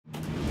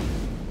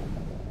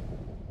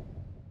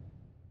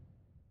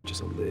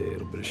just a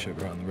little bit of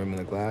sugar on the rim of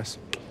the glass?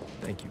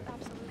 Thank you.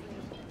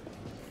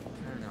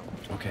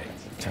 Okay,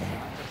 tell me.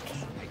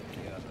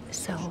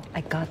 So I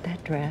got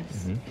that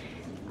dress.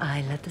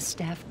 I let the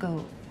staff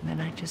go, and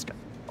then I just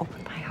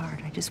opened my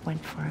heart. I just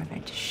went for it. I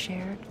just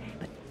shared.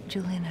 But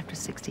Julian, after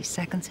 60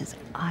 seconds, his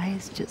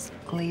eyes just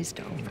glazed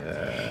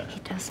over. He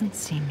doesn't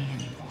see me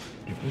anymore.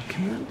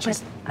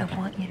 But I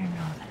want you to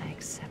know that I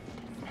accept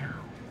it now.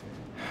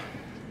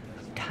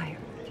 I'm tired.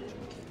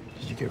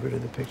 Did you get rid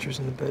of the pictures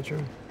in the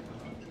bedroom?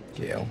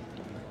 Gail?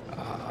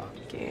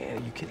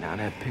 Gail, you cannot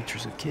have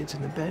pictures of kids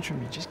in the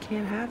bedroom. You just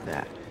can't have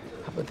that.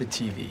 How about the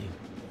TV?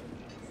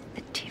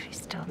 The TV's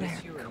still there.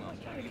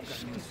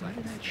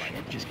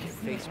 Just get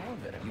face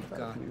of it. You've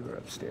got we were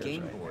upstairs,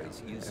 Game right?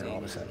 Boys using And all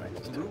of a sudden, I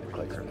just took the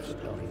clicker and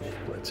spelling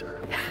Blitzer.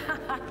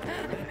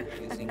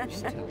 using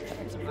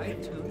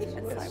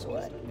iTunes has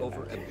sold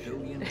over 1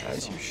 billion.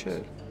 As you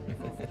should.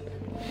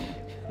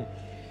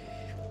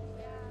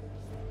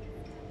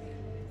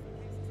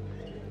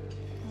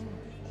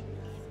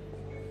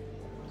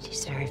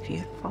 She's very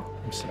beautiful.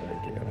 I'm sorry,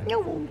 Gail.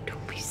 No,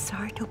 don't be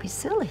sorry. Don't be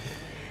silly.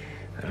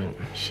 I don't.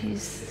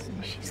 She's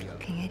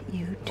looking at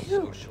you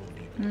too.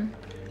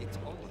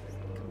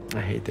 I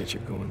hate that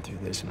you're going through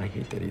this, and I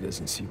hate that he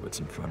doesn't see what's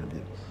in front of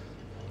you.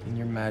 And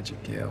you're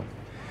magic, Gail.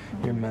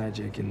 You're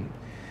magic, and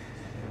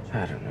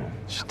I don't know.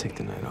 Just take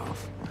the night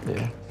off.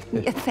 Yeah?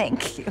 Yeah,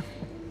 thank you.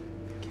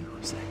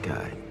 Who's that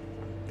guy?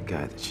 The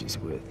guy that she's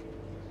with.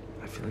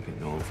 I feel like I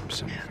know him from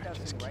somewhere. I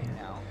just can't.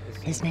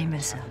 His name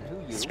is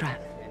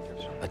Stratton.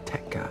 A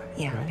tech guy.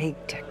 Yeah, right?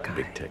 big tech guy.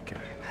 Big tech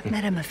guy. I've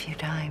met him a few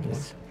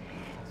times.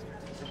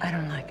 I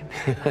don't like him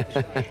very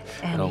much.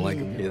 I don't like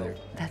him either.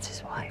 That's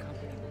his wife.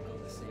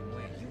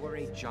 You are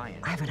a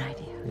giant. I have an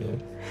idea. Yeah?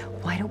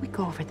 Why don't we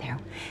go over there,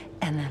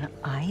 and then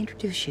I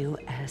introduce you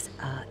as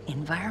an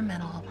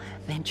environmental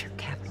venture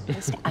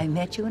capitalist. I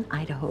met you in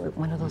Idaho at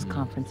one of those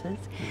conferences,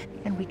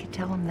 and we could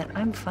tell them that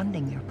I'm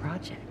funding your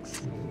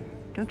projects.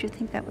 Don't you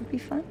think that would be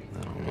fun?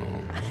 I don't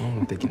know. I don't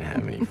think they can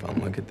have any fun.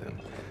 Look at them.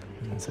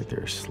 It's like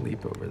they're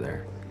asleep over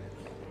there.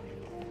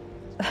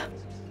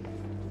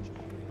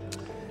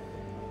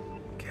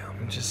 Gail,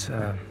 I'm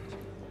gonna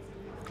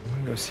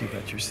go see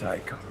about your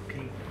sidecar,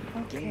 okay?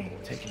 Okay.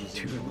 Taking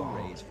too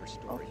long. For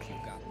storage.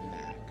 You've got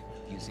Mac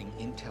using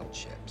Intel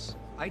chips.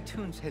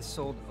 iTunes has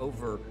sold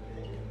over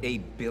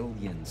 1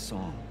 billion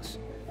songs.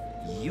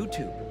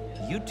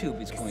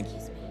 YouTube is going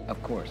to,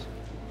 of course,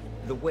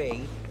 the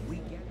way we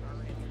get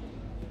our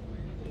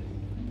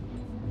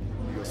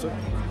Yes, sir.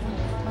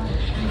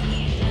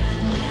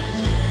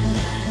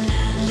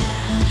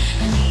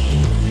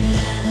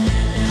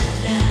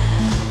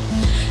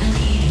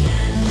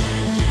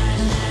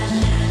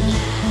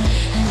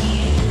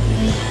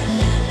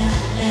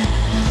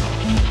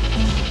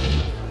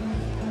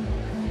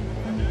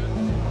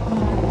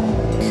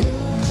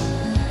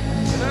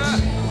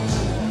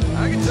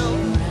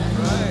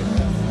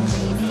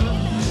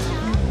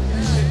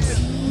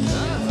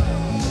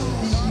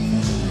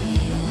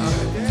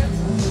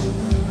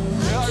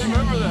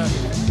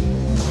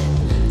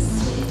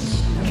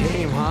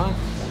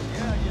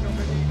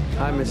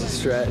 Hi, Mrs.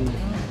 Stratton.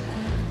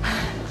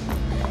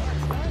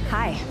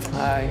 Hi.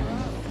 Hi.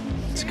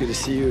 It's good to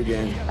see you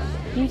again.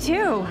 You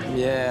too.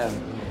 Yeah.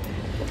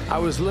 I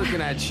was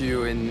looking at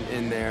you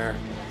in there.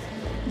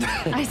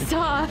 I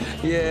saw.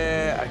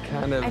 Yeah, I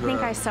kind of... I think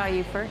I saw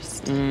you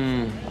first.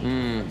 Can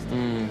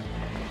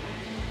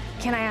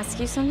I ask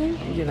you something?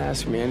 You can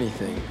ask me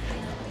anything.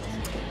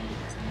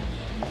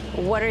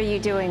 What are you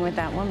doing with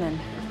that woman?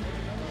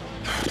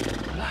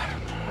 I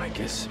don't know, I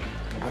guess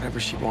whatever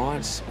she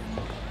wants.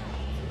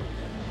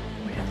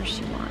 Whatever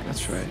she wants.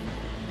 That's right.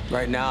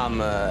 Right now,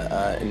 I'm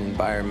an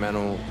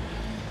environmental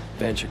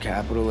venture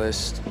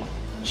capitalist.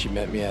 She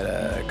met me at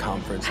a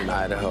conference in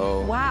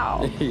Idaho.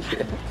 Wow.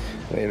 Yeah.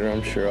 Later,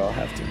 I'm sure I'll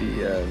have to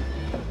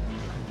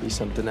be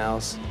something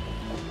else.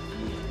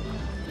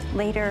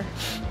 Later.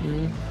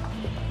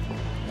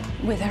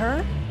 With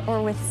her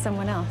or with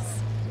someone else?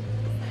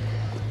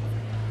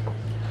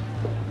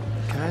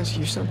 Can I ask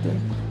you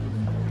something?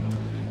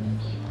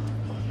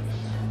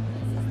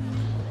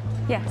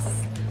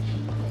 Yes.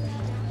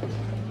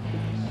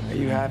 Are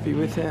you happy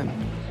with him?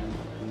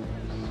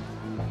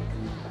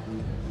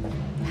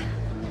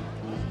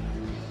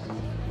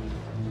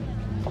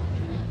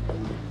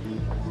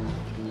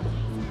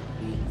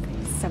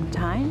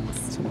 Sometimes.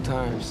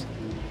 Sometimes.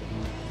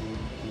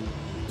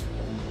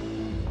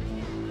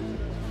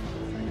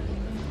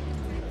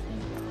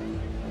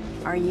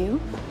 Are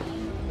you?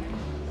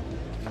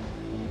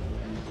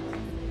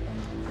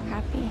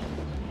 Happy?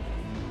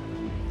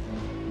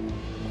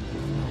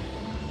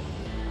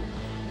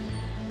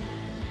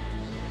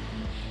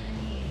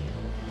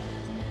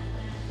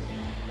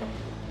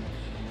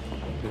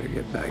 Better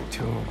get back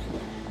to him.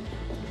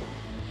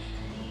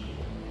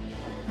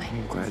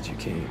 I'm glad you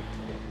came.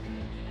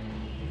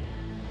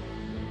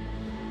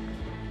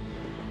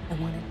 I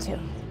wanted to.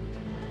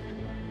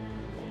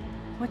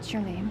 What's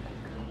your name?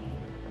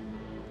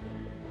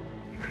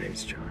 My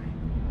name's Johnny.